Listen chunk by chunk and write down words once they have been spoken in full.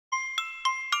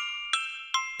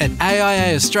At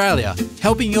AIA Australia,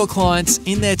 helping your clients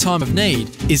in their time of need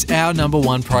is our number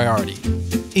one priority.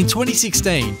 In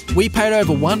 2016, we paid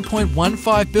over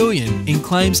 $1.15 billion in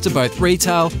claims to both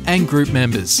retail and group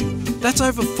members. That's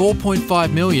over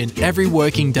 $4.5 million every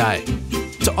working day.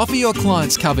 To offer your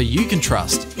clients cover you can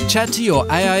trust, chat to your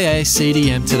AIA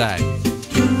CDM today.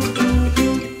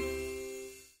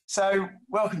 So,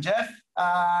 welcome, Geoff.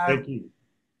 Thank you.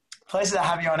 Pleasure to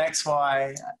have you on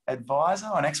XY Advisor,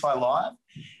 on XY Live.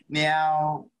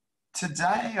 Now,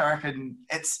 today, I reckon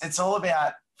it's all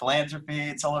about philanthropy.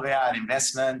 It's all about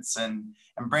investments and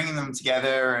bringing them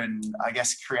together, and I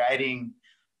guess creating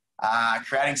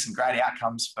some great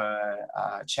outcomes for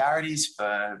charities,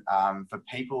 for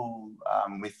people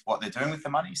with what they're doing with the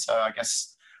money. So I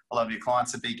guess a lot of your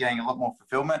clients will be getting a lot more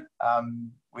fulfilment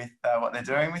with what they're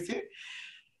doing with you.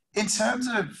 In terms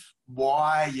of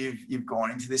why you've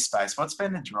gone into this space, what's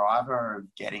been the driver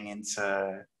of getting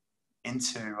into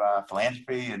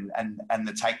philanthropy and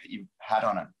the take that you've had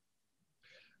on it?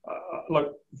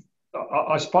 Look,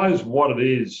 I suppose what it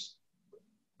is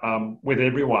with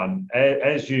everyone,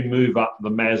 as you move up the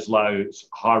Maslow's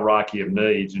hierarchy of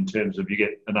needs in terms of you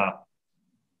get enough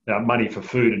money for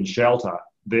food and shelter,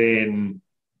 then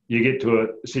you get to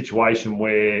a situation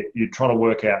where you're trying to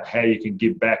work out how you can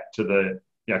give back to the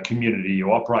community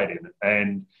you operate in.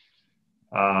 And,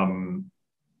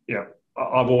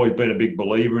 I've always been a big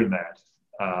believer in that.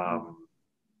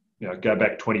 Go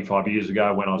back 25 years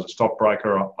ago when I was a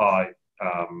stockbroker, I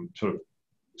sort of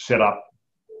set up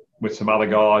with some other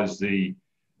guys the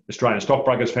Australian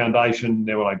Stockbrokers Foundation.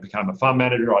 Then when I became a fund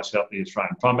manager, I set up the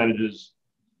Australian Fund Managers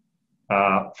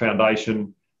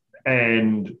Foundation.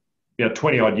 And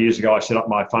 20 odd years ago, I set up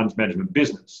my funds management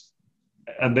business.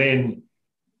 And then,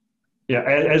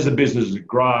 as the business has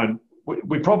grown,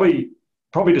 we probably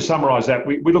to summarise that,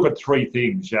 we look at three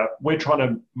things. We're trying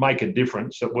to make a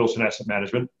difference at Wilson Asset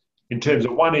Management in terms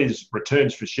of, one is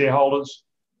returns for shareholders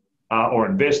or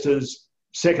investors.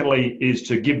 Secondly is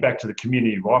to give back to the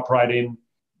community we operate in.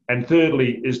 And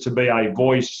thirdly is to be a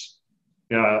voice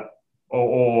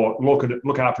or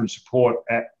look after and support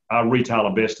our retail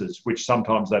investors, which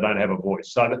sometimes they don't have a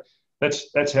voice. So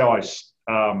that's how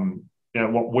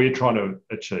what we're trying to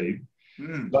achieve.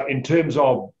 But in terms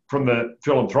of from the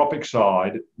philanthropic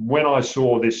side, when I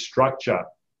saw this structure,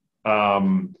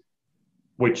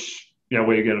 which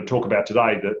we're going to talk about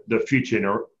today, the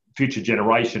future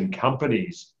generation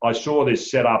companies, I saw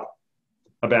this set up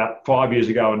about 5 years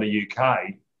ago in the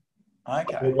UK.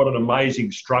 Okay. What an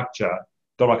amazing structure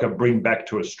that I can bring back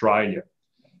to Australia.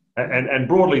 And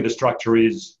broadly, the structure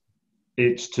it's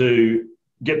to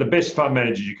get the best fund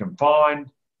managers you can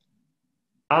find,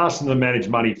 ask them to manage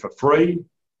money for free,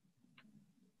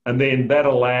 and then that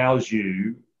allows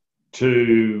you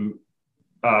to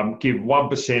give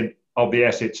 1% of the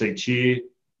assets each year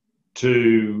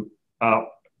to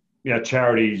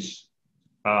charities.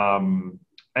 And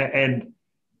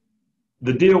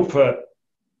the deal for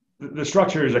the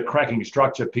structure is a cracking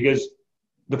structure because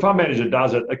the fund manager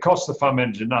does it. It costs the fund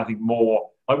manager nothing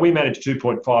more. Like we manage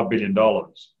 $2.5 billion.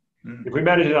 If we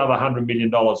manage another $100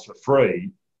 million for free,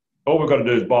 all we've got to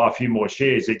do is buy a few more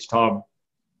shares each time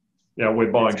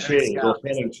we're buying shares or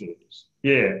selling shares.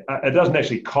 Yeah, it doesn't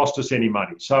actually cost us any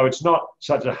money. So it's not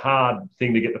such a hard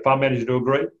thing to get the fund manager to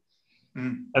agree.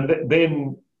 And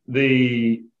then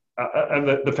the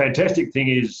fantastic thing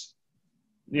is,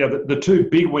 the two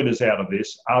big winners out of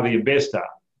this are the investor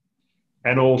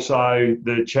and also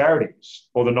the charities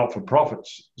or the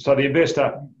not-for-profits. So the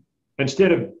investor,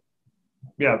 instead of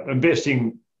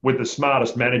investing with the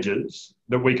smartest managers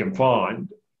that we can find,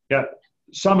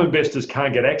 some investors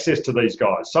can't get access to these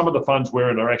guys. Some of the funds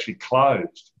we're in are actually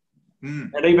closed.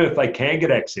 And even if they can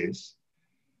get access,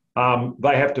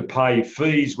 they have to pay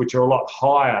fees which are a lot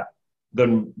higher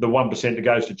than the 1% that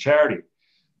goes to charity.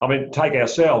 I mean, take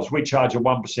ourselves, we charge a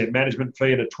 1% management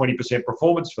fee and a 20%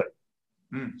 performance fee.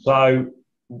 So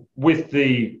with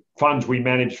the funds we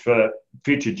manage for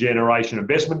future generation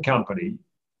investment company,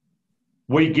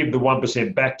 we give the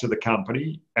 1% back to the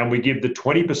company and we give the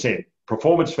 20%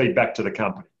 performance fee back to the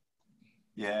company.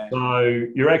 Yeah. So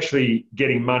you're actually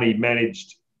getting money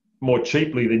managed more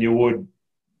cheaply than you would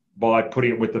by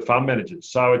putting it with the fund managers.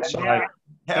 So it's how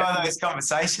are those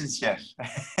conversations, Geoff?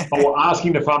 or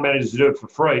asking the fund managers to do it for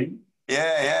free.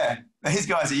 Yeah. These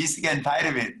guys are used to getting paid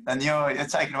a bit, and you're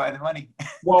taking away the money.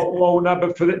 well, no,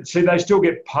 but they still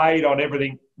get paid on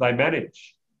everything they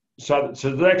manage. So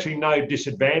there's actually no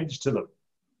disadvantage to them.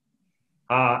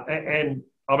 And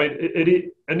I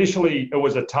mean, initially it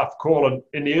was a tough call, and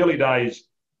in the early days,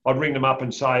 I'd ring them up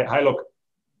and say, "Hey, look,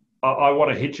 I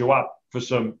want to hit you up for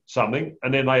something,"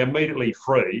 and then they immediately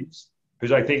freeze, because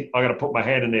they think I'm going to put my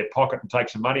hand in their pocket and take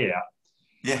some money out.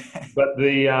 Yeah. But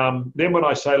then when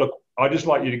I say, look, I'd just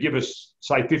like you to give us,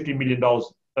 say, $50 million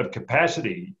of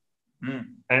capacity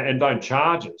and don't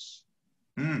charge us,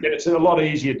 then it's a lot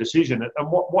easier decision. And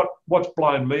what's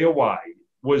blown me away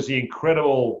was the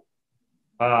incredible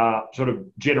sort of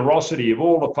generosity of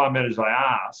all the fund managers I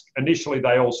asked. Initially,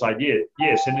 they all said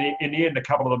yes. And in the end, a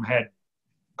couple of them had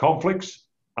conflicts.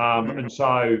 And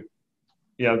so,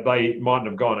 they mightn't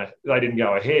have gone, they didn't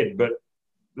go ahead, but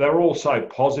they were all so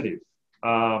positive.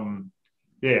 And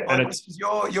it's,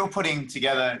 you're putting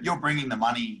together, you're bringing the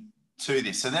money to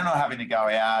this, so they're not having to go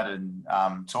out and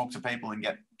talk to people and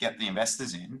get the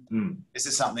investors in. This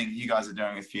is something you guys are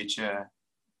doing with future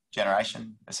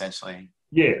generation, essentially.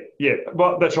 Yeah.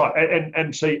 Well, that's right.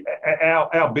 And see,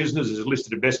 our business is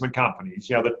listed investment companies.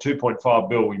 The 2.5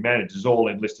 billion we manage is all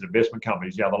in listed investment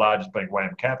companies. The largest being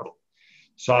WAM Capital.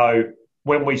 So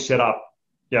when we set up,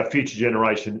 future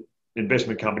generation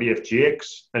investment company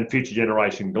FGX and future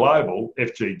generation global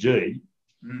FGG,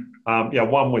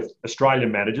 one with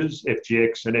Australian managers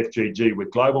FGX and FGG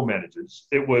with global managers,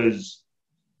 it was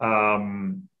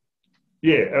it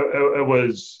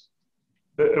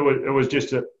was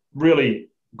just a really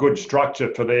good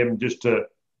structure for them just to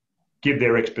give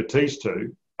their expertise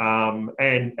to,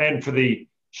 and for the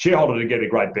shareholder to get a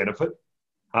great benefit,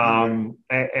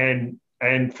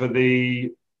 and for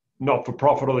the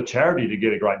not-for-profit or the charity to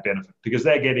get a great benefit, because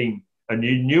they're getting an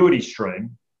annuity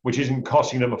stream which isn't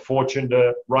costing them a fortune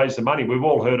to raise the money. We've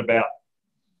all heard about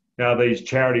these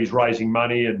charities raising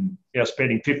money and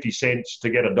spending 50 cents to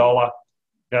get $1.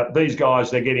 These guys,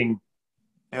 they're getting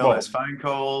all those phone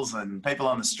calls and people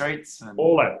on the streets and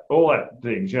all that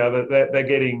things. They're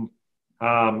getting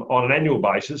on an annual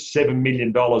basis $7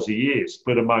 million a year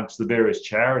split amongst the various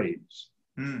charities,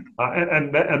 and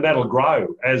that'll grow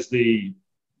as the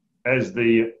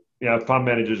fund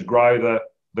managers grow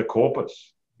the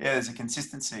corpus. Yeah, there's a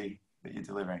consistency that you're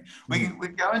delivering. We can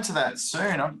go into that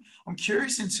soon. I'm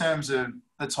curious in terms of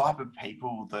the type of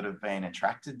people that have been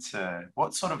attracted to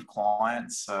what sort of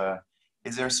clients.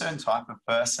 Is there a certain type of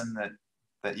person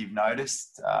that you've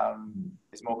noticed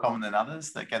is more common than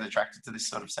others that get attracted to this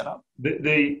sort of setup?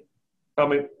 In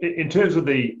terms of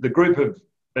the group of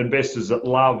investors that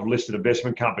love listed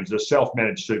investment companies, are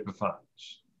self-managed super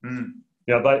funds.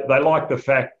 They like the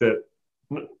fact that,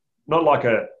 not like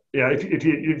if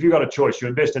you've got a choice, you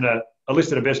invest in a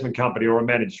listed investment company or a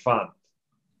managed fund.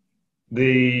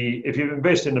 If you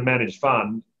invest in a managed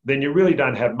fund, then you really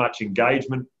don't have much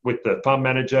engagement with the fund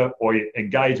manager or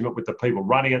engagement with the people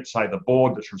running it, say the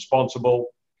board that's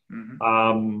responsible.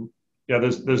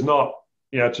 There's not,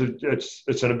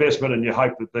 it's an investment and you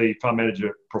hope that the fund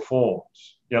manager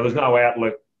performs. There's no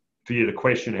outlet for you to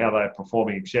question how they're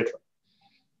performing, etc.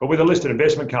 But with a listed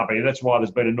investment company, that's why there's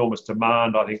been enormous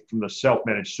demand, I think, from the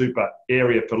self-managed super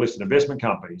area for listed investment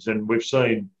companies. And we've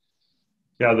seen,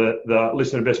 the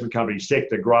listed investment company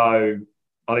sector grow.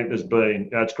 I think there's been,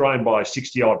 it's grown by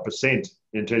 60-odd%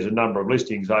 in terms of number of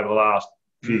listings over the last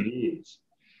few years.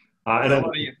 And a lot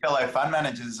of your fellow fund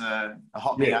managers are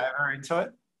hopping over into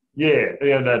it. Yeah,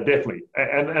 definitely.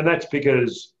 And that's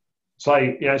because,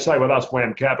 say with us,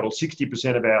 WAM Capital,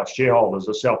 60% of our shareholders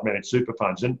are self-managed super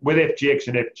funds. And with FGX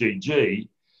and FGG,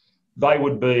 they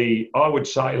would be, I would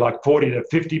say, like 40 to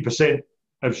 50%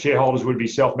 of shareholders would be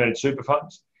self-managed super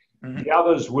funds. The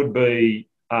others would be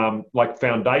like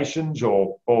foundations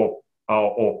or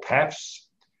PAFs,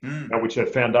 which are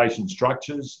foundation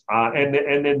structures. And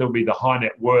then there'll be the high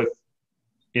net worth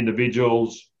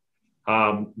individuals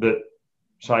that,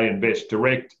 say, invest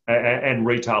direct and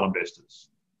retail investors.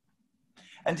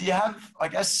 And do you have, I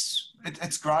guess,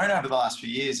 it's grown over the last few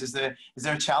years. Is there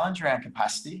a challenge around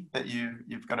capacity that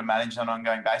you've got to manage on an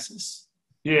ongoing basis?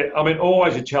 Yeah,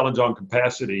 always a challenge on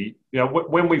capacity.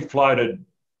 When we floated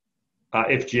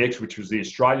FGX, which was the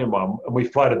Australian one, and we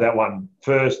floated that one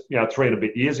first, 3 and a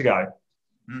bit years ago,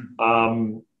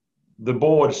 the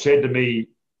board said to me,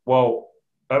 well,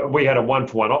 we had a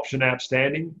 1-for-1 option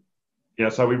outstanding.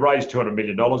 So we raised $200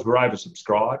 million. We're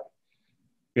oversubscribed.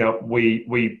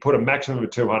 We put a maximum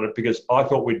of 200 because I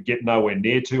thought we'd get nowhere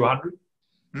near 200,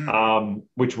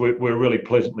 which we're really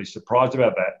pleasantly surprised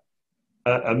about that.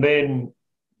 And then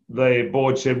the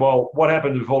board said, well, what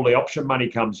happens if all the option money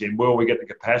comes in? Will we get the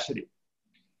capacity?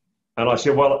 And I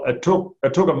said, well, it took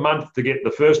a month to get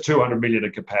the first 200 million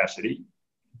of capacity.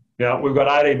 Now we've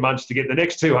got 18 months to get the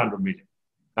next 200 million.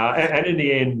 And in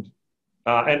the end,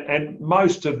 and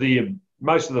most of the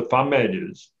fund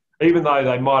managers, even though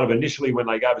they might have initially, when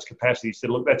they gave us capacity, said,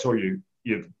 look, that's all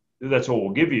that's all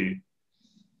we'll give you,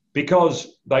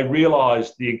 because they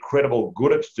realised the incredible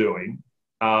good it's doing,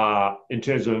 in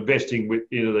terms of investing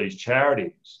into these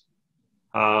charities.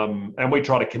 And we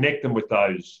try to connect them with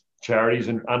those charities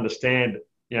and understand,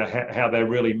 how they're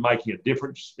really making a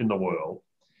difference in the world.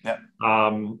 Yeah.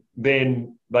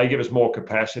 Then they give us more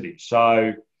capacity.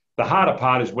 So the harder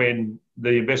part is when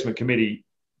the investment committee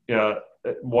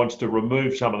wants to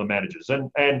remove some of the managers,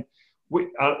 and we,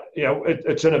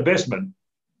 it's an investment.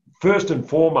 First and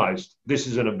foremost, this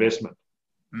is an investment.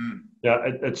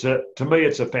 To me,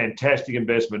 it's a fantastic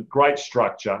investment, great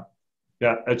structure.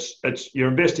 You're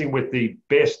investing with the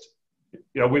best.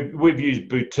 We've used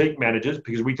boutique managers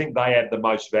because we think they add the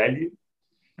most value.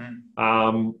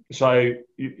 So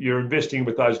you're investing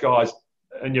with those guys,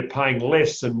 and you're paying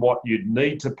less than what you'd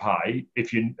need to pay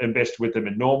if you invest with them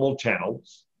in normal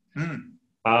channels. So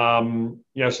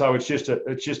it's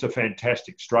just a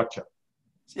fantastic structure.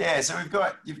 Yeah. So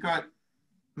you've got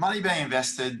money being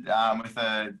invested with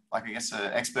an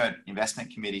expert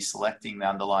investment committee selecting the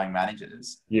underlying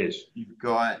managers. Yes. You've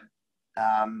got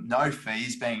no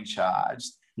fees being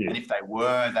charged, and if they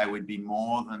would be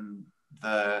more than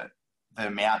the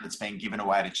amount that's being given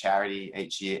away to charity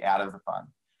each year out of the fund.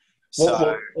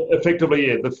 So effectively,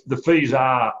 yeah, the fees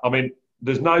are. I mean,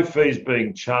 there's no fees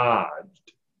being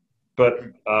charged, but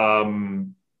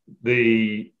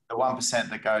the 1%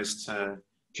 that goes to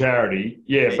charity,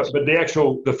 but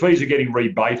the fees are getting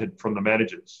rebated from the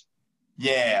managers.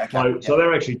 Yeah, okay. So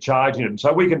they're actually charging them.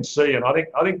 So we can see, and I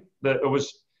think that it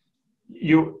was,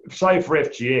 you say for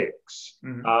FGX,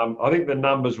 I think the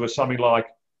numbers were something like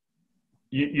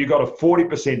you got a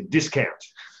 40% discount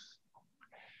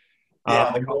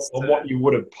on what you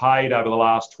would have paid over the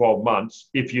last 12 months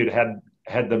if you'd had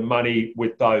the money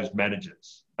with those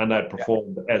managers and they'd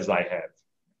performed as they have.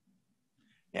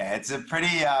 Yeah, it's a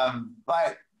pretty, I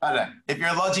don't know, if you're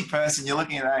a logic person, you're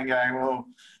looking at that and going, well,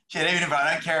 shit, even if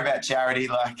I don't care about charity,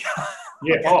 to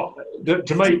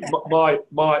me,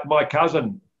 my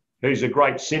cousin, who's a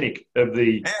great cynic of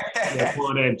the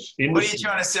finance industry. What are you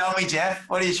trying to sell me, Geoff?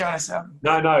 What are you trying to sell me?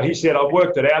 No, he said, I've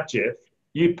worked it out, Geoff.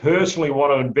 You personally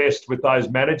want to invest with those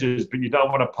managers, but you don't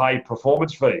want to pay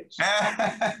performance fees.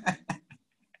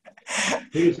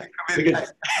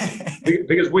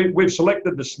 because we've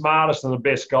selected the smartest and the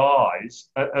best guys,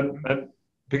 and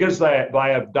because they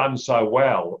have done so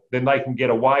well, then they can get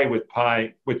away with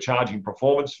charging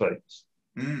performance fees.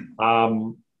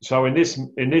 So in this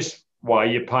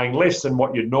way, you're paying less than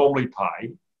what you'd normally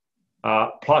pay,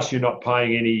 plus you're not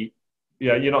paying any.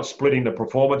 You're not splitting the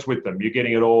performance with them. You're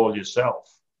getting it all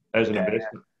yourself as an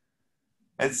investment.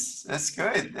 It's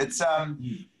good. It's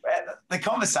the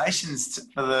conversations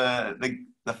for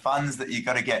the funds that you've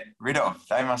got to get rid of.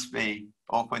 They must be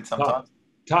awkward sometimes.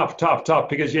 Tough.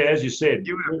 Because as you said,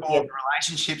 you would have formed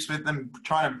relationships with them,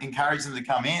 trying to encourage them to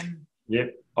come in.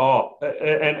 Yep. Oh,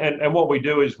 and what we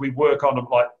do is we work on them.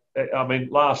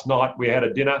 Last night we had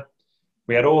a dinner.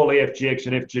 We had all the FGX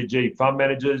and FGG fund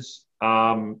managers.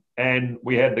 And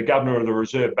we had the governor of the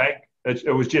Reserve Bank.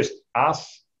 It was just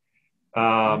us,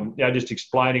 just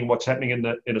explaining what's happening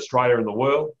in Australia and the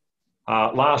world.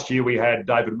 Last year we had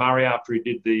David Murray after he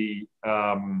did the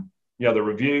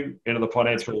review into the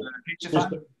financial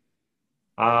system.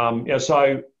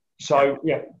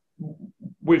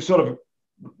 We've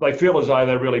they feel as though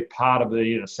they're really part of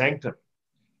the inner sanctum.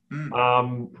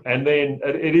 And then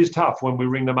it is tough when we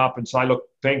ring them up and say, look,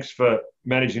 thanks for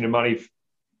managing the money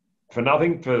for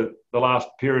nothing for the last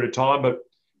period of time, but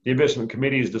the investment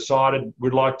committee has decided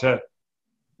we'd like to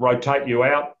rotate you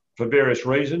out for various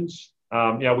reasons.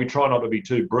 We try not to be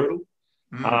too brutal,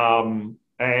 but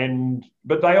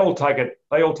they all take it.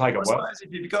 They all take it well.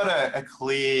 If you've got a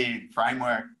clear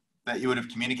framework that you would have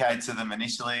communicated to them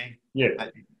initially,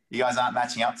 that you guys aren't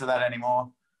matching up to that anymore.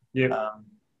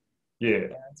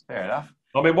 That's fair enough.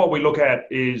 I mean, what we look at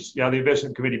is the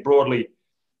investment committee broadly.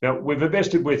 We've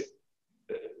invested with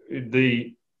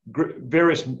the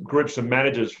various groups of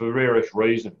managers for various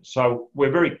reasons. So we're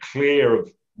very clear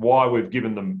of why we've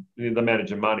given them the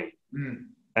manager money.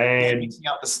 And mixing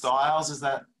up the styles, is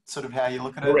that sort of how you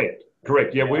look at it?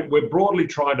 Correct. Yeah. We're broadly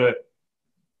trying to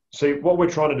see what we're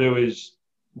trying to do is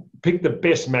pick the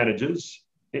best managers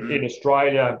in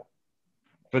Australia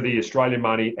for the Australian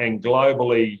money and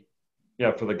globally,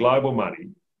 for the global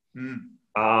money.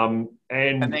 And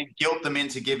then guilt them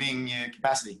into giving you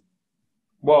capacity.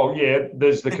 Well, yeah,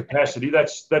 there's the capacity.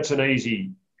 That's an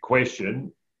easy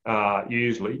question,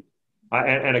 usually,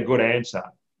 and a good answer.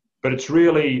 But it's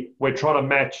really, we're trying to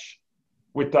match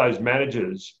with those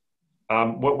managers.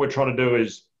 What we're trying to do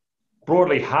is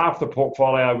broadly half the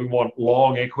portfolio we want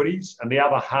long equities, and the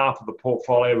other half of the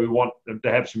portfolio we want them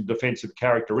to have some defensive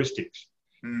characteristics.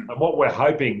 And what we're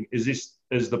hoping is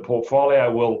the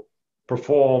portfolio will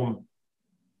perform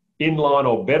in line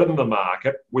or better than the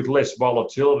market with less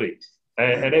volatility.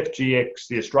 And FGX,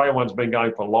 the Australian one's been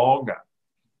going for longer.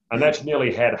 And that's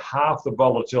nearly had half the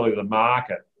volatility of the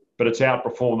market, but it's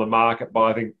outperformed the market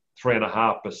by, I think,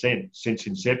 3.5% since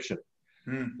inception.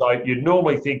 So you'd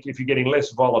normally think if you're getting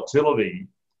less volatility,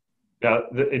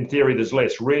 in theory, there's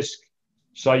less risk,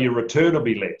 so your return will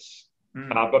be less.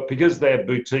 But because they're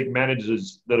boutique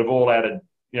managers that have all added,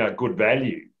 good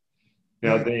value,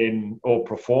 then, or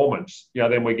performance,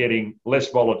 then we're getting less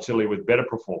volatility with better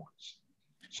performance.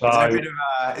 So,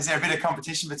 is there a bit of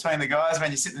competition between the guys when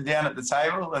you're sitting down at the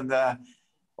table? And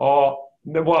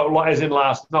well, as in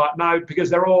last night, no, because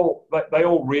they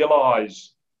all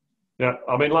realise.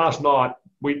 Last night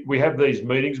we have these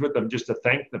meetings with them just to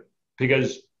thank them,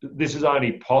 because this is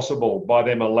only possible by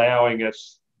them allowing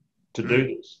us to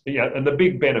do this. And the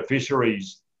big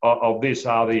beneficiaries of this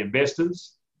are the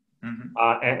investors and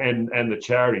the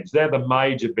charities. They're the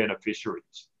major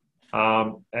beneficiaries.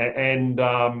 It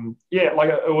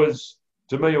was,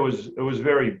 to me, it was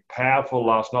very powerful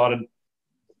last night. And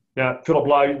Philip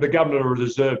Lowe, the governor of the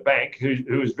Reserve Bank,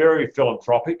 who is very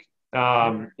philanthropic,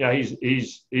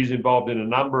 he's involved in a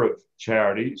number of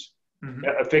charities,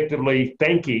 effectively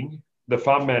thanking the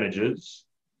fund managers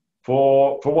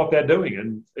for what they're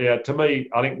doing. And to me,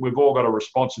 I think we've all got a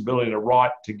responsibility and a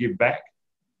right to give back.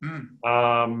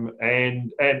 And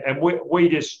we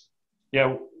just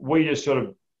sort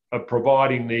of are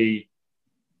providing the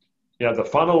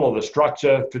funnel or the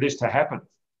structure for this to happen.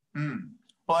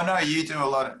 Well, I know you do a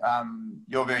lot.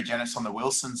 You're very generous on the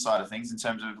Wilson side of things in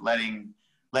terms of letting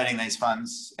these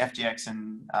funds, FGX,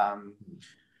 and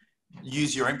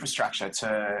use your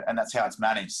infrastructure and that's how it's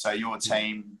managed. So your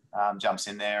team jumps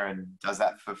in there and does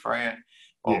that for free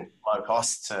or low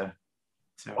cost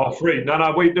free.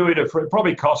 No, we do it for free. It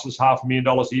probably costs us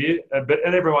 $500,000 a year.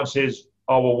 And everyone says,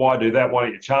 oh, well, why do that? Why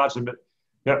don't you charge them? But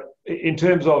in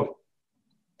terms of,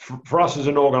 for us as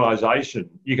an organisation,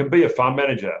 you can be a fund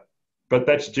manager, but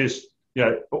that's just,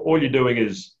 all you're doing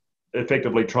is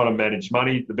effectively trying to manage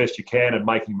money the best you can and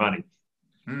making money.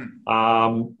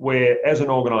 Where as an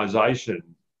organisation,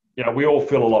 we all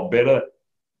feel a lot better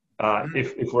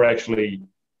if we're actually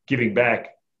giving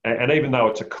back. And even though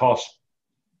it's a cost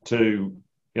to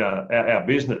our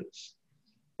business,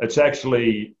 it's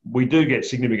actually, we do get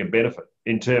significant benefit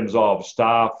in terms of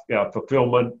staff,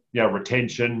 fulfilment,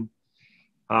 retention.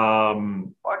 I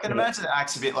can imagine it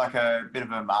acts a bit like a bit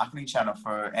of a marketing channel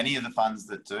for any of the funds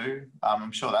that do.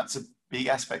 I'm sure that's a big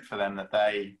aspect for them, that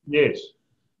they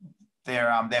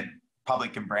their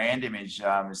public and brand image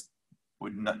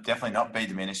would definitely not be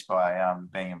diminished by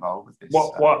being involved with this.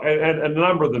 And a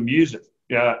number of them use it,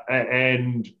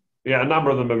 and a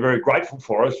number of them are very grateful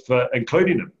for us for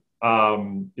including them,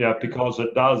 because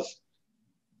it does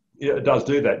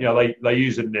do that. They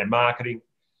use it in their marketing.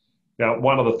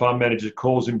 One of the fund managers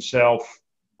calls himself,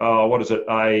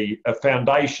 a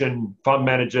foundation fund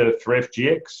manager for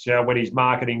FGX, when he's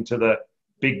marketing to the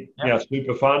big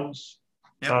super funds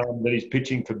that he's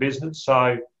pitching for business.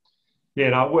 So,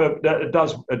 it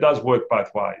does work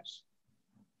both ways.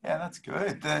 Yeah, that's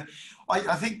good.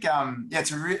 I think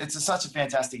it's such a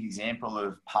fantastic example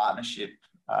of partnership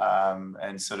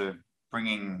and sort of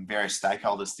bringing various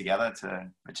stakeholders together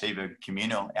to achieve a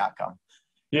communal outcome.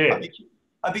 Yeah.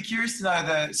 I'd be curious to know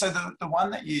the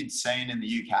one that you'd seen in the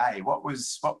UK. What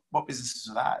business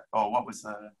was that, or what was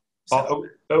the?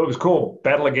 It was called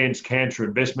Battle Against Cancer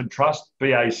Investment Trust,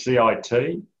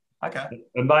 BACIT. Okay.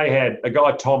 And they had a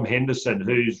guy, Tom Henderson,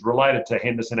 who's related to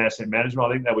Henderson Asset Management.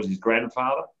 I think that was his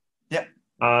grandfather. Yep.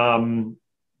 And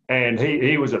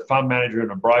he was a fund manager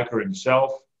and a broker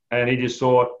himself, and he just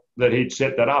thought that he'd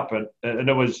set that up, and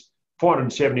it was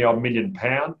 £470 million.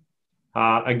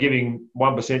 And giving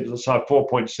 1%, so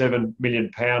 £4.7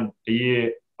 million a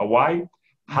year away.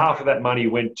 Half of that money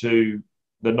went to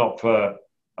the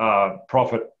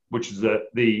not-for-profit, which is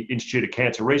the Institute of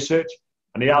Cancer Research,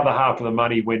 and the other half of the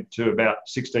money went to about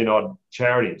 16-odd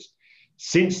charities.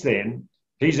 Since then,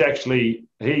 he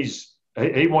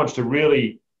wants to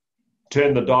really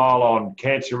turn the dial on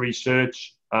cancer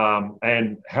research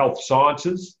and health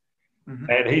sciences,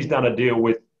 and he's done a deal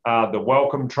with the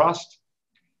Wellcome Trust.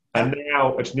 And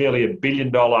now it's nearly £1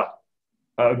 billion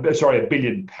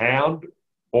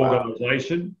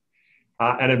organisation,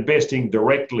 and investing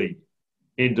directly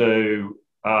into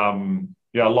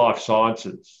life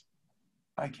sciences.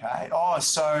 Okay. Oh,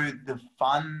 so the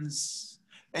funds,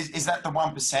 is that the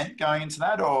 1% going into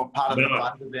that, or part of the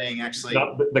fund being actually?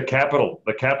 No, the capital,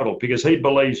 because he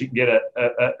believes you can get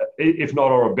if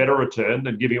not or a better return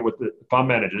than giving it with the fund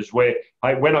managers, where,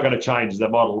 hey, we're not going to change the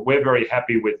model. We're very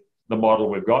happy with the model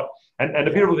we've got. And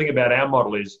the beautiful thing about our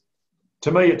model is,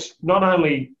 to me, it's not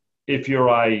only if you're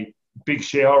a big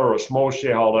shareholder or a small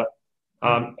shareholder,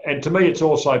 and to me, it's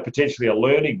also potentially a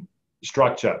learning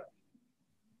structure.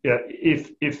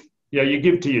 If you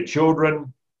give to your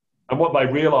children, and what they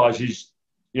realise is,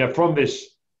 from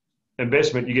this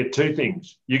investment, you get two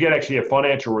things. You get actually a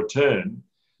financial return.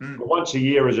 But once a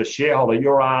year as a shareholder,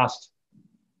 you're asked,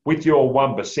 with your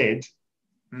 1%,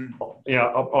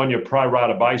 on your pro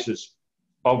rata basis,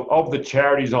 of the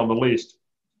charities on the list,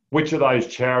 which of those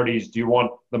charities do you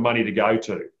want the money to go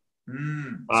to?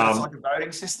 So it's like a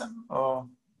voting system? Or?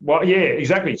 Well, yeah,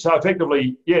 exactly. So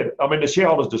effectively, the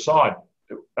shareholders decide.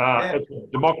 It's a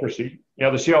democracy.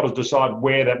 The shareholders decide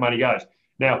where that money goes.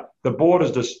 Now, the board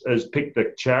has picked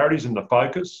the charities and the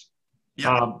focus.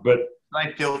 But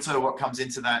they filter what comes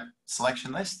into that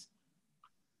selection list?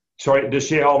 Sorry, the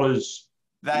shareholders...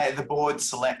 The board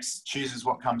chooses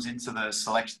what comes into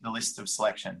the list of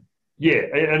selection. Yeah,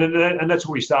 and that's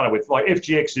what we started with. Like,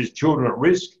 FGX is children at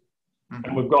risk,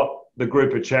 and we've got the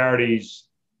group of charities,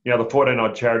 the 14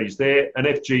 odd charities there, and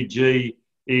FGG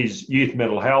is youth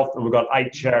mental health, and we've got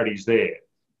 8 charities there.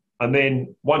 And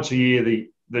then once a year,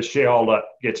 the shareholder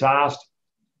gets asked,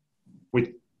 with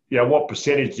what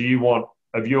percentage do you want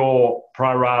of your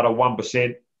pro rata 1%?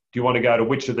 Do you want to go to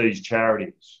which of these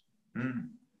charities?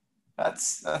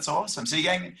 That's awesome. So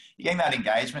you're getting that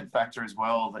engagement factor as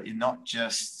well, that you're not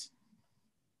just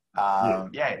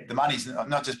the money's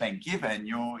not just being given.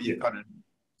 You've got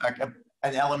an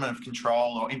element of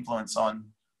control or influence on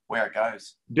where it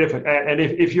goes. Definitely. And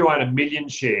if you own 1 million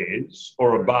shares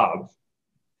or above,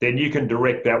 then you can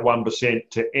direct that 1%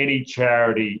 to any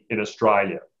charity in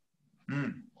Australia.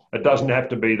 It doesn't have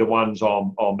to be the ones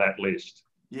on that list.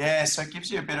 Yeah, so it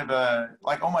gives you a bit of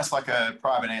almost like a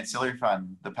private ancillary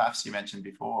fund, the PAFs you mentioned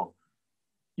before.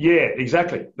 Yeah,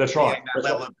 exactly. That's right. That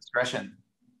level of discretion.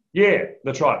 Yeah,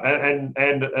 that's right. And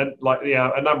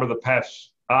a number of the PAFs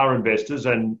are investors,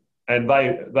 and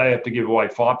they have to give away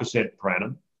 5% per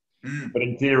annum. But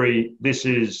in theory, this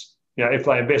is, if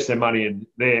they invest their money in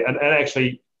there, and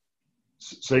actually,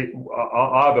 see,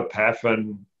 I have a PAF,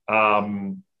 and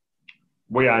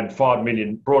we own 5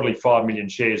 million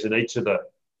shares in each of the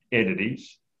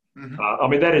entities.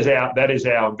 That is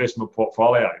our investment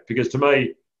portfolio, because to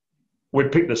me, we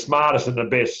pick the smartest and the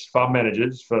best fund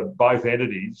managers for both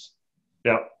entities.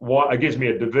 It gives me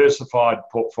a diversified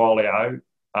portfolio,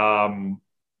 and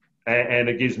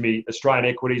it gives me Australian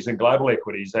equities and global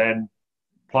equities, and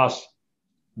plus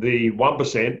the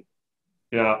 1%.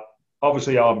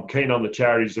 Obviously, I'm keen on the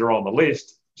charities that are on the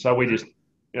list, so we just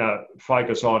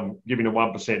focus on giving the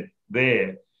 1%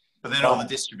 there. But then all the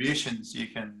distributions you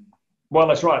can... Well,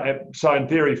 that's right. So in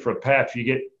theory, for a PAF,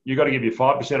 you've got to give your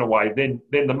 5% away. Then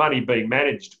the money being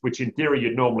managed, which in theory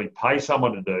you'd normally pay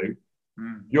someone to do,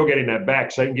 you're getting that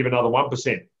back, so you can give another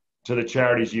 1% to the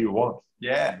charities you want.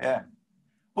 Yeah.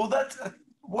 Well, that's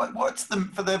what's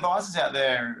for the advisors out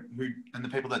there and the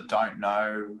people that don't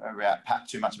know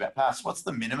too much about PAFs, what's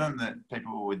the minimum that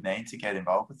people would need to get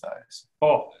involved with those?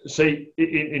 Oh, see,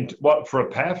 what, for a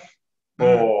PAF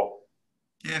or?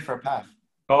 Yeah, for a PAF.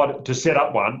 Oh, to set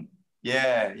up one.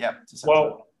 Yeah.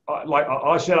 Well,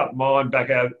 I set up mine back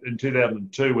out in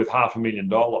 2002 with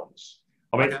 $500,000.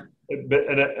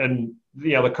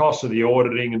 The cost of the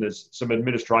auditing, and there's some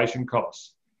administration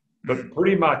costs, but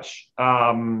pretty much, they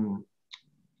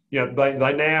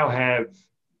now have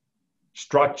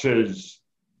structures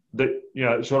that,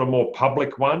 sort of more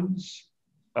public ones,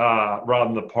 rather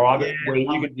than the private, where you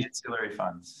can ancillary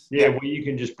funds. Where you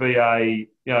can just be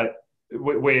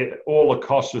where all the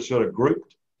costs are sort of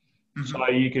grouped. So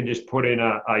you can just put in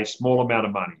a small amount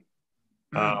of money.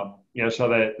 So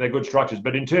they're good structures.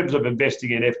 But in terms of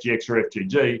investing in FGX or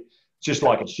FGG, it's just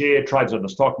like a share, trades on the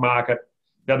stock market.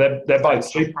 They're both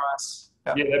cheap.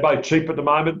 Yeah, they're both cheap at the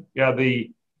moment.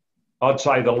 I'd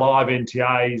say the live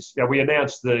NTAs. We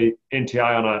announced the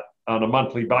NTA on a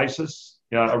monthly basis.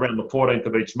 Around the 14th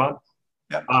of each month,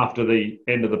 after the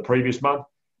end of the previous month,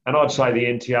 and I'd say the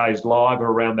NTAs live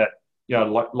are around that.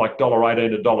 Like $1.18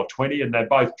 to $1.20, and they're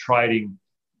both trading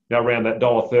around that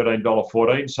 $1.13,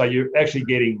 $1.14. So you're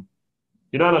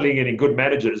not only getting good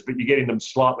managers, but you're getting them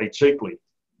slightly cheaply.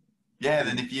 Yeah,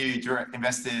 then if you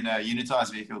invest in a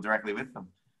unitised vehicle directly with them.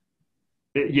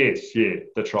 Yes, yeah,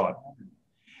 that's right.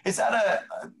 Is that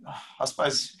I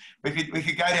suppose we could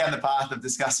go down the path of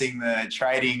discussing the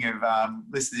trading of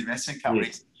listed investment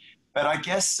companies, but I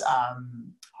guess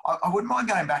I wouldn't mind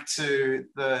going back to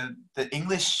the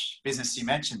English business you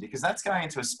mentioned, because that's going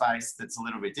into a space that's a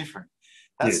little bit different.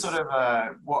 That's sort of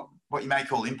what you may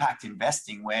call impact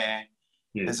investing, where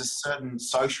there's a certain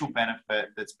social benefit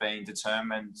that's being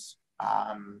determined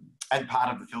and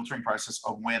part of the filtering process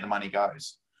of where the money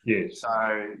goes. Yes.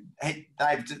 So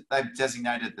they've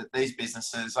designated that these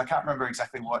businesses, I can't remember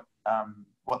exactly what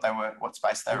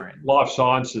space they were in. Life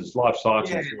sciences. Yeah, life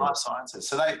sciences.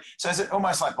 So is it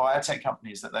almost like biotech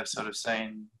companies that they've sort of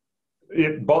seen?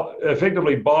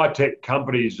 Effectively, biotech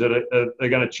companies that are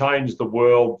going to change the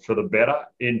world for the better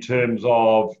in terms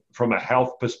of from a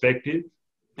health perspective.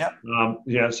 Yep.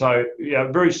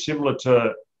 Very similar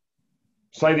to,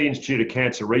 say, the Institute of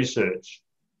Cancer Research.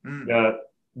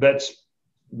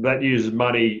 That uses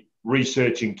money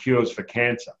researching cures for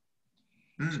cancer.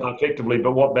 So effectively,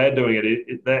 but what they're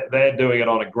doing they're doing it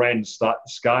on a grand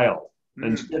scale.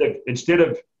 Instead of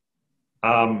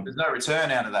there's no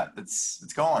return out of that.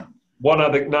 It's gone.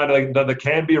 There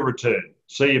can be a return.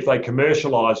 See if they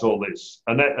commercialise all this,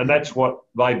 and that's what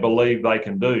they believe they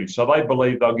can do. So they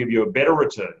believe they'll give you a better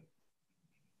return.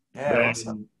 Yeah,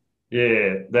 awesome.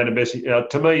 Than investing.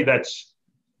 To me, that's,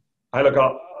 hey, look,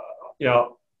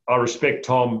 I respect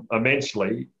Tom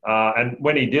immensely, and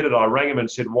when he did it, I rang him and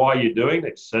said, "Why are you doing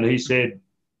this?" And he said,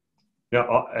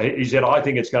 "I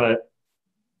think it's going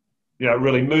to,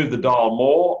 really move the dial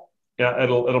more.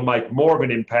 It'll make more of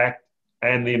an impact,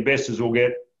 and the investors will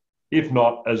get, if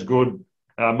not as good,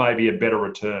 maybe a better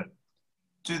return."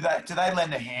 Do they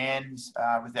lend a hand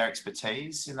with their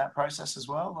expertise in that process as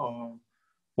well, or?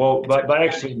 Well, they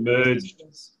actually merged.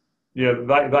 Yeah,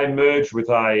 they merged with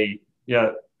a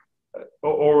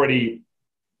already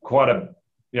quite a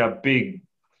big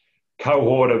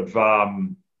cohort of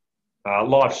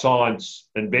life science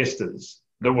investors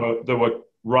that were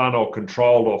run or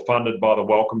controlled or funded by the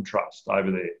Wellcome Trust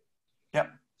over there.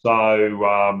 Yep.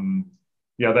 So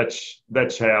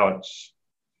that's how it's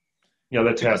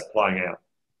playing out.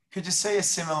 Could you see a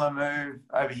similar move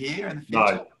over here in the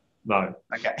future? No.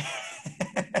 Okay.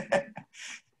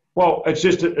 Well, it's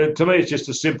just to me, it's just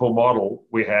a simple model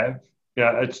we have.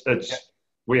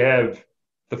 We have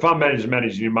the fund managers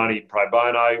managing your money pro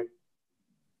bono,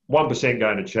 1%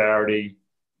 going to charity.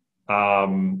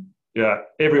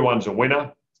 Everyone's a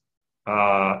winner.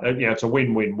 It's a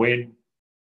win-win-win.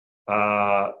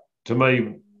 To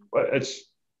me,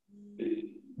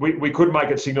 we could make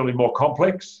it significantly more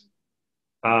complex,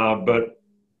 but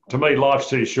to me, life's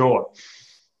too short.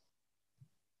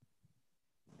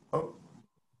 Oh,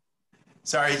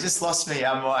 sorry, you just lost me.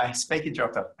 My speaker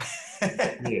dropped up.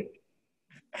 Yeah.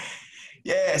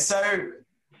 Yeah. So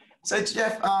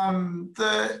Geoff,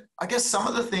 I guess some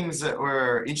of the things that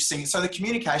were interesting. So the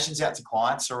communications out to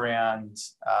clients around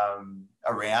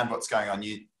what's going on.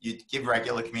 You give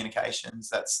regular communications.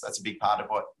 That's a big part of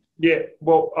what. Yeah.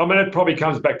 Well, I mean, it probably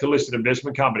comes back to listed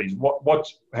investment companies.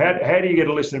 How do you get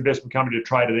a listed investment company to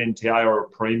trade at NTA or a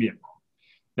premium?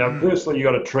 Now, firstly, you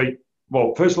got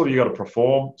to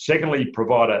perform. Secondly,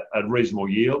 provide a reasonable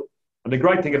yield. And the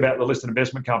great thing about the listed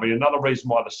investment company, another reason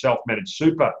why the self-managed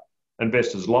super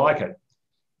investors like it,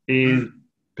 is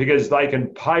because they can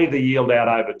pay the yield out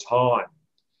over time.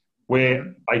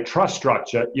 Where a trust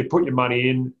structure, you put your money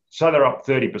in, say they're up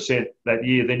 30% that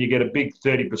year, then you get a big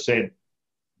 30%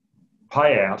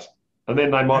 payout, and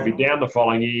then they might be down the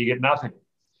following year, you get nothing.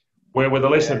 Where with a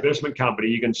listed investment company,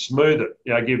 you can smooth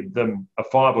it, give them a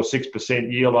 5 or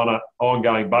 6% yield on an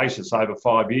ongoing basis over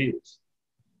 5 years.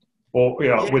 Or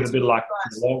with a bit of luck.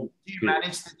 Do you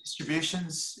manage the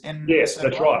distributions? Yes,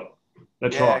 that's right.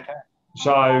 That's right. Okay.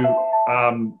 So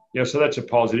that's a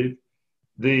positive.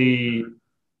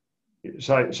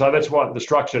 So that's what the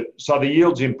structure. So the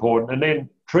yield's important, and then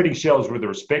treating shareholders with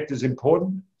respect is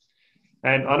important.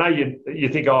 And I know you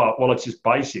think, oh, well, it's just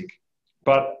basic,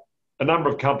 but a number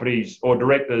of companies or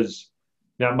directors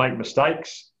make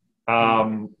mistakes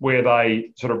where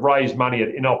they sort of raise money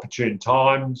at inopportune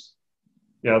times.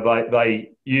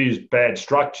 They use bad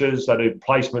structures. They do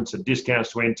placements at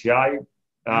discounts to NTA.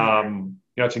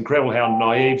 It's incredible how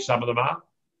naive some of them are.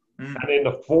 And then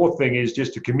the fourth thing is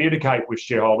just to communicate with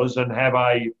shareholders and have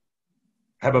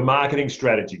a marketing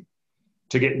strategy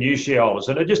to get new shareholders.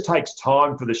 And it just takes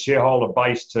time for the shareholder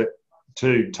base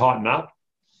to tighten up.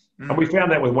 And we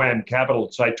found that with WAM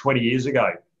Capital, say 20 years ago.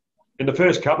 In the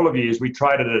first couple of years, we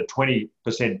traded at a 20%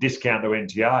 discount to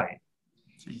NTA.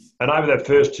 Jeez. And over that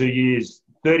first 2 years,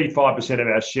 35% of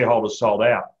our shareholders sold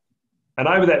out. And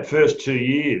over that first 2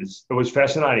 years, it was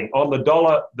fascinating. On the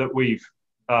dollar that we've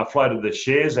floated the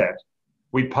shares at,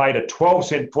 we paid a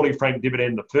 12-cent fully franked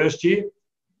dividend the first year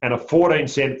and a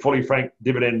 14-cent fully franked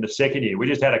dividend the second year. We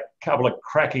just had a couple of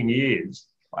cracking years.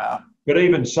 Wow. But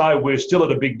even so, we're still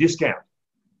at a big discount.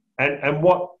 And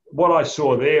what I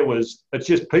saw there was it's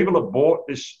just people have bought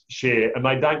this share and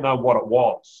they don't know what it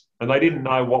was. And they didn't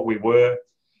know what we were.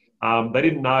 They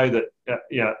didn't know that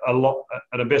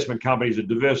an investment company is a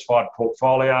diversified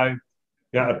portfolio.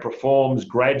 It performs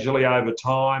gradually over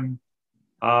time.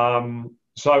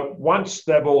 So once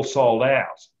they've all sold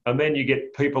out, and then you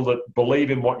get people that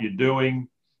believe in what you're doing,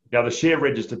 the share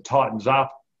register tightens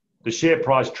up, the share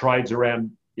price trades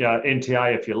around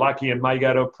NTA if you're lucky, and may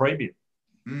go to a premium.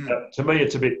 To me,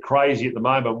 it's a bit crazy at the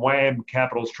moment. WAM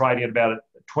Capital's trading at about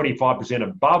 25%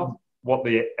 above what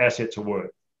the assets are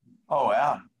worth. Oh,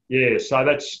 wow. Yeah, so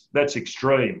that's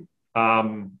extreme.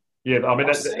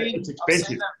 It's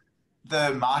expensive.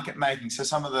 The market making. So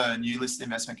some of the new listed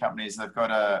investment companies, they've got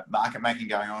a market making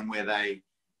going on where they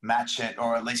match it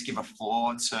or at least give a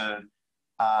floor to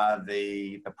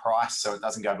the price so it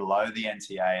doesn't go below the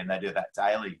NTA, and they do that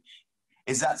daily.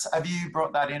 Have you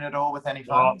brought that in at all with any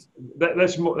funds?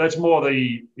 That's more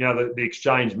the the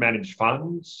exchange managed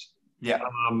funds. Yeah.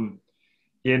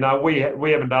 We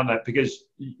haven't done that because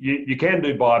you can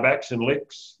do buybacks and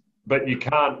LICs, but you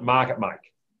can't market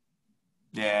make.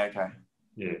 Yeah. Okay.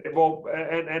 Yeah. Well,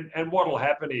 and what will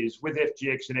happen is with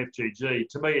FGX and FGG,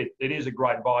 to me, it is a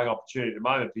great buying opportunity at the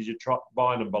moment because you're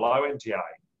buying them below NTA,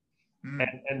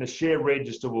 and the share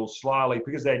register will slowly,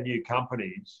 because they're new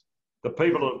companies, the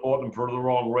people that bought them for the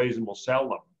wrong reason will sell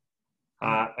them,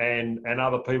 and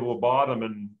other people will buy them,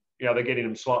 and they're getting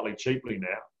them slightly cheaply now.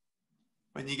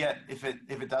 When you get, if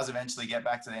it does eventually get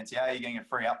back to the NTA, you're getting a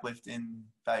free uplift in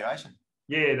valuation.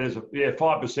 Yeah, there's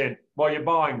 5%. Well, you're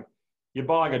buying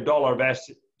 $1 of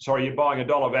assets. Sorry, you're buying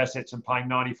 $1 of assets and paying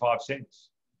 95 cents.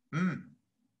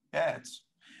 Yeah, it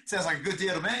sounds like a good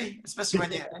deal to me, especially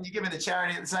when you're giving to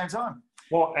charity at the same time.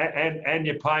 Well, and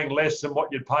you're paying less than what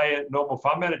you'd pay a normal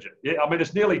fund manager. Yeah, I mean,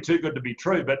 it's nearly too good to be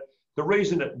true, but the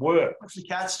reason it works... What's the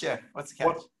catch, Geoff? What's the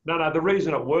catch? The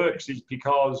reason it works is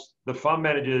because the fund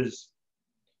managers,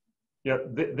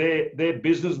 their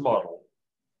business model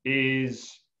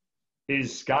is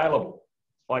scalable.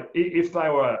 Like if they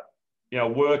were,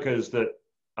 workers that,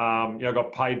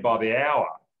 got paid by the hour,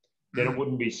 then it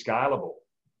wouldn't be scalable.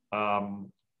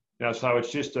 So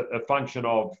it's just a function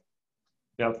of,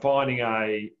 finding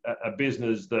a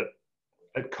business that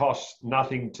it costs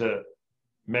nothing to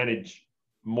manage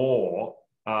more,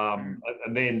 and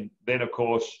then of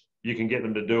course you can get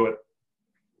them to do it,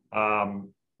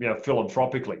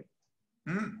 philanthropically.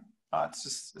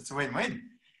 It's a win-win.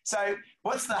 So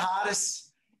what's the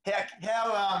hardest?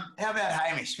 How about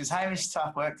Hamish? Because Hamish is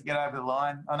tough work to get over the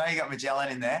line. I know you got Magellan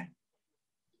in there.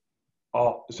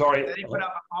 Oh, sorry. Did he put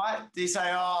up a fight? Do you say,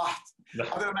 I've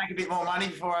got to make a bit more money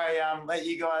before I let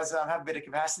you guys have a bit of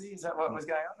capacity? Is that what was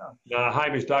going on? No,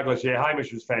 Hamish Douglas,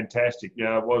 Hamish was fantastic.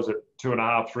 Was it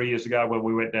 2.5, 3 years ago when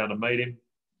we went down to meet him?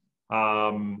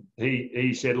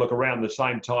 He said, look, around the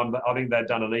same time, I think they'd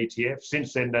done an ETF.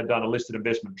 Since then, they'd done a listed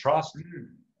investment trust.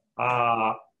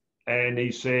 And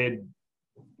he said,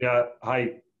 hey,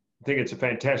 I think it's a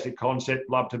fantastic concept.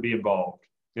 Love to be involved.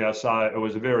 So it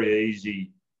was a very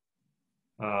easy...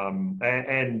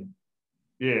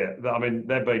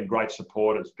 they've been great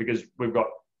supporters because we've got,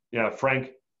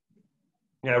 Frank,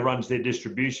 runs their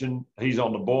distribution. He's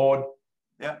on the board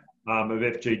of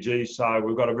FGG. So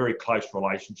we've got a very close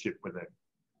relationship with them.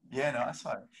 Yeah, nice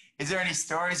one. Is there any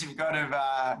stories you've got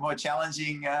of more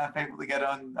challenging people to get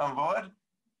on board?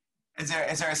 Is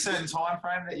there a certain time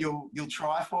frame that you'll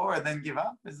try for and then give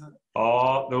up?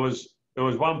 There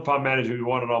was one fund manager we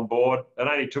wanted on board. It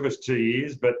only took us 2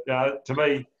 years, but to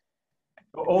me,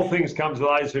 all things come to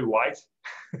those who wait.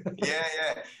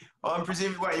 Yeah. Well, I'm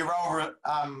presuming you roll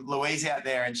Louise out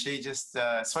there, and she just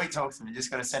sweet talks them. You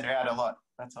just got to send her out a lot.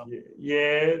 That's all.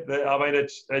 Yeah. They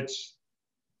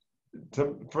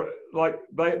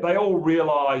all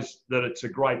realise that it's a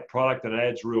great product and it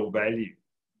adds real value,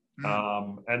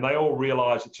 and they all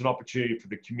realise it's an opportunity for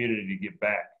the community to give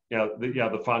back.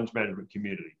 The funds management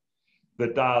community.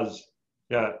 That does,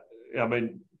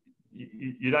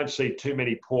 you don't see too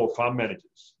many poor fund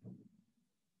managers.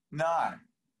 No.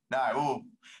 Well,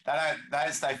 they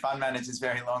don't stay fund managers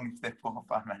very long if they're poor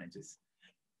fund managers.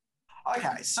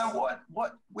 Okay, so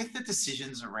what with the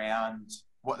decisions around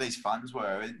what these funds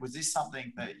were, was this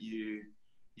something that you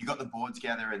got the board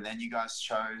together and then you guys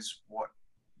chose what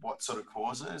sort of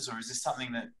causes, or is this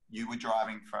something that you were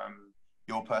driving from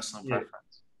your personal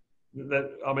preference?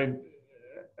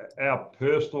 Our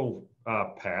personal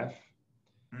path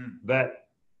that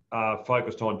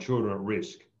focused on children at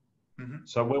risk.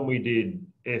 So when we did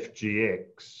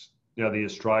FGX, the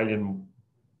Australian,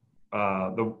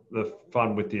 the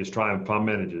fund with the Australian fund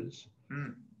managers,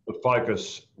 the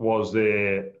focus was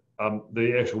the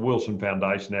actual Wilson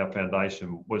Foundation, our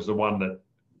foundation, was the one that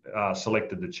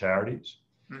selected the charities,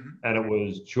 and it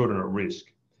was children at risk.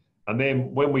 And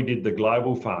then when we did the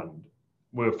global fund,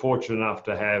 we were fortunate enough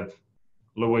to have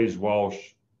Louise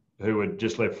Walsh, who had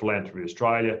just left Philanthropy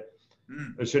Australia.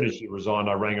 As soon as she resigned,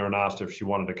 I rang her and asked her if she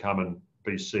wanted to come and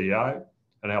be CEO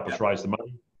and help us raise the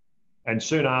money. And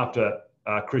soon after,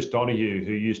 Chris Donoghue,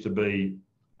 who used to be,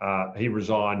 he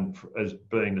resigned as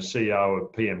being the CEO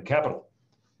of PM Capital.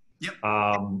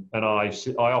 And I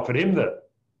offered him the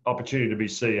opportunity to be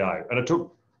CEO. And it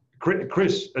took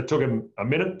Chris, it took him a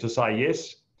minute to say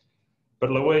yes.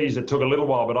 But Louise, it took a little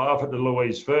while, but I offered to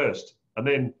Louise first. And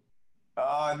then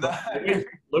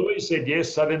Louise said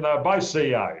yes, so then they were both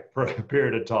CEO for a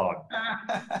period of time.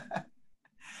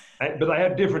 But they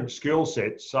had different skill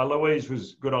sets. So Louise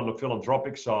was good on the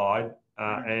philanthropic side,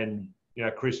 and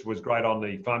Chris was great on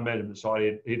the fund management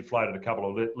side. He'd floated a couple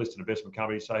of listed investment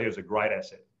companies, so he was a great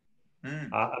asset.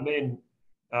 And then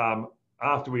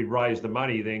after we raised the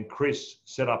money, then Chris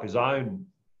set up his own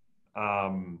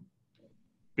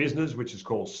business, which is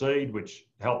called Seed, which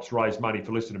helps raise money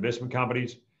for listed investment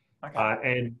companies.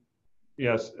 And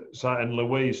and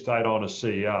Louise stayed on as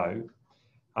CEO.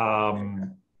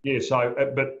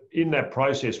 But in that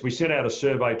process, we sent out a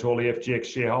survey to all the FGX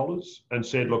shareholders and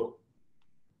said, look,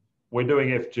 we're doing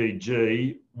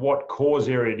FGG. What cause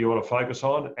area do you want to focus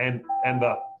on? And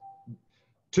the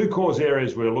two cause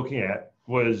areas we're looking at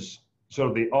was sort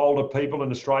of the older people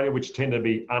in Australia, which tend to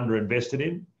be underinvested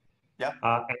in,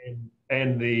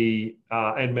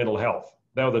 and mental health.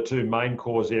 They were the two main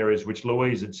cause areas which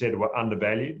Louise had said were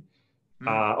undervalued.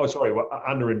 Were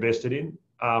underinvested in.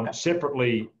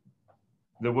 Separately,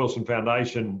 the Wilson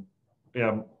Foundation,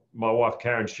 my wife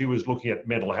Karen, she was looking at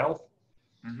mental health.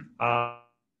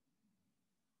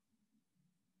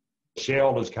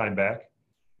 Shareholders came back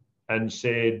and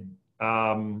said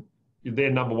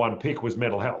their number one pick was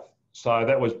mental health. So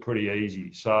that was pretty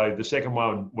easy. So the second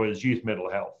one was youth mental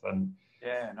health. And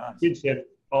since then,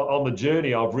 on the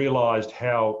journey, I've realised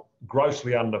how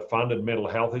grossly underfunded mental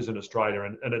health is in Australia,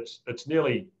 and it's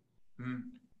nearly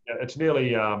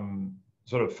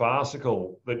sort of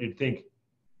farcical that you'd think,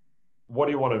 what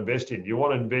do you want to invest in? You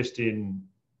want to invest in,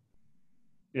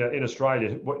 in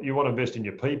Australia, you want to invest in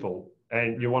your people,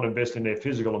 and you want to invest in their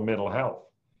physical and mental health.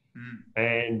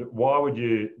 And why would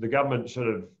the government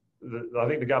I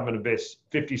think the government invests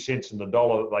 50 cents in the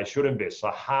dollar that they should invest,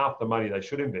 so half the money they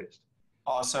should invest.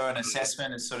 Oh, so an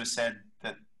assessment has sort of said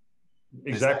that.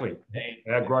 Exactly.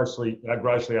 How grossly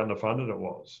underfunded it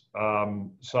was.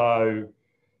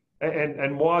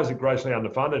 And why is it grossly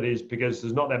underfunded is because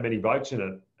there's not that many votes in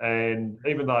it. And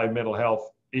even though mental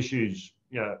health issues,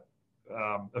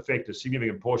 affect a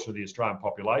significant portion of the Australian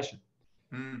population,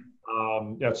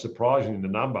 it's surprising the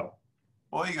number.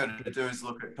 All you got to do is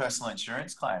look at personal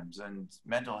insurance claims, and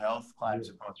mental health claims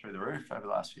have gone through the roof over the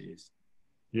last few years.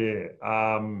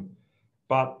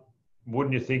 But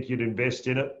wouldn't you think you'd invest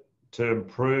in it to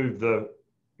improve the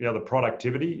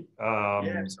productivity?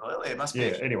 Absolutely. It must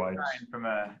be anyway, from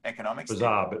an economic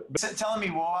bizarre. But so telling me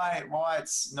why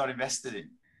it's not invested in,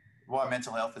 why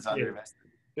mental health is underinvested.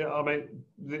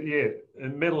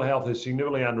 And mental health is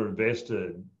significantly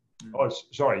underinvested.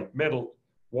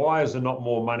 Why is there not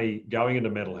more money going into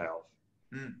mental health?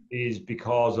 Is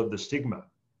because of the stigma.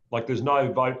 Like there's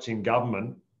no votes in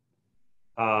government,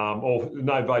 or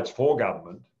no votes for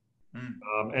government,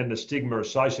 and the stigma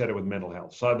associated with mental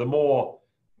health. So the more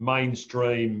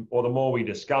mainstream, or the more we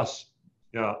discuss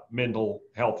mental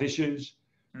health issues,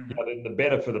 then the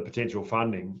better for the potential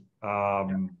funding,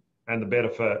 and the better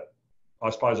for, I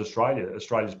suppose,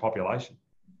 Australia's population.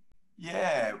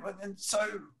 And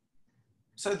so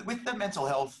with the mental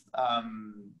health,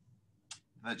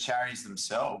 the charities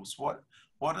themselves, what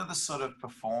are the sort of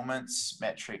performance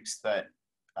metrics that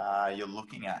you're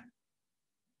looking at?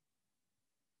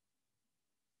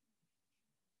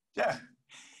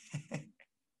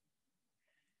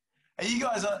 Are you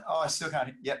guys on? Oh, I still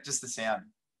can't. Yep, just the sound.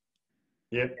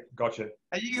 Yep, gotcha.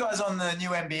 Are you guys on the new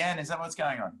NBN? Is that what's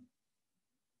going on?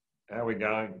 How are we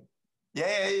going?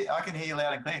 Yeah, I can hear you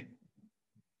loud and clear.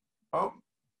 Oh,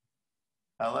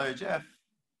 hello, Geoff.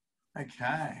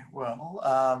 Okay, well,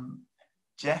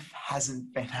 Geoff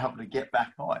hasn't been able to get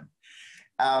back on.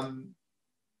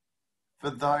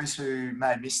 For those who may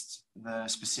have missed the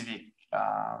specific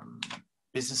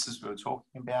businesses we were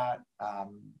talking about,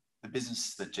 the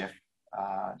business that Geoff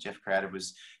created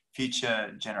was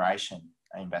Future Generation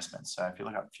Investments. So if you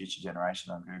look up Future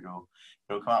Generation on Google,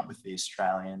 it'll come up with the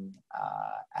Australian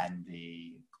and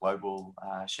the global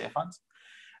share funds.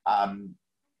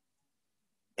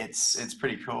 It's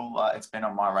pretty cool. It's been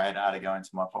on my radar to go into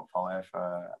my portfolio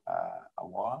for a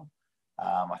while.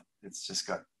 It's just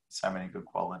got so many good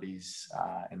qualities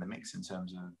in the mix in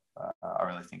terms of, I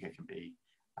really think it can be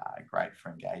great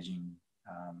for engaging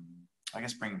I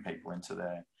guess, bringing people into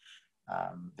their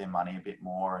money a bit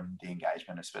more, and the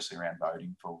engagement, especially around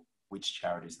voting for which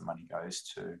charities the money goes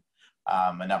to.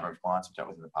 A number of clients I've dealt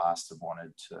with in the past have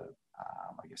wanted to,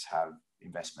 I guess, have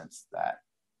investments that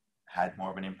had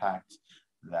more of an impact,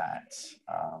 that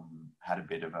had a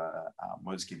bit of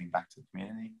was giving back to the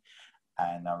community,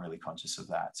 and are really conscious of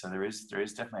that. So there is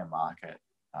definitely a market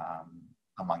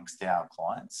amongst our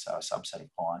clients, so a subset of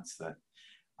clients that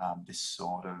this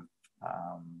sort of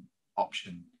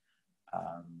option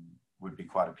would be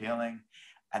quite appealing.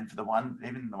 And for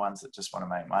even the ones that just want to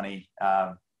make money,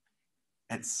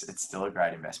 it's still a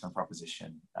great investment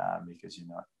proposition, because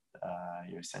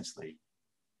you're essentially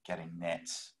getting net.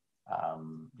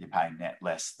 You're paying net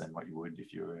less than what you would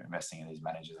if you were investing in these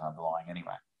managers underlying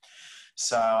anyway.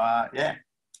 So yeah,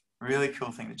 really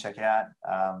cool thing to check out.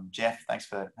 Geoff, thanks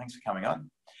for coming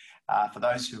on. For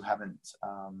those who haven't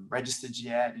registered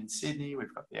yet in Sydney,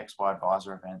 we've got the XY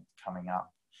Advisor event coming up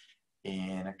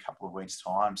in a couple of weeks'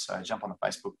 time. So jump on the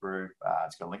Facebook group.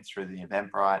 It's got a link through the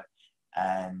Eventbrite,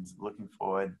 and looking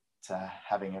forward to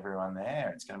having everyone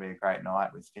there. It's going to be a great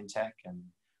night with FinTech and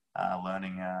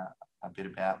learning a bit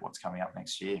about what's coming up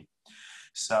next year.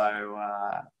 So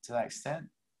to that extent,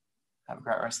 have a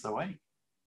great rest of the week.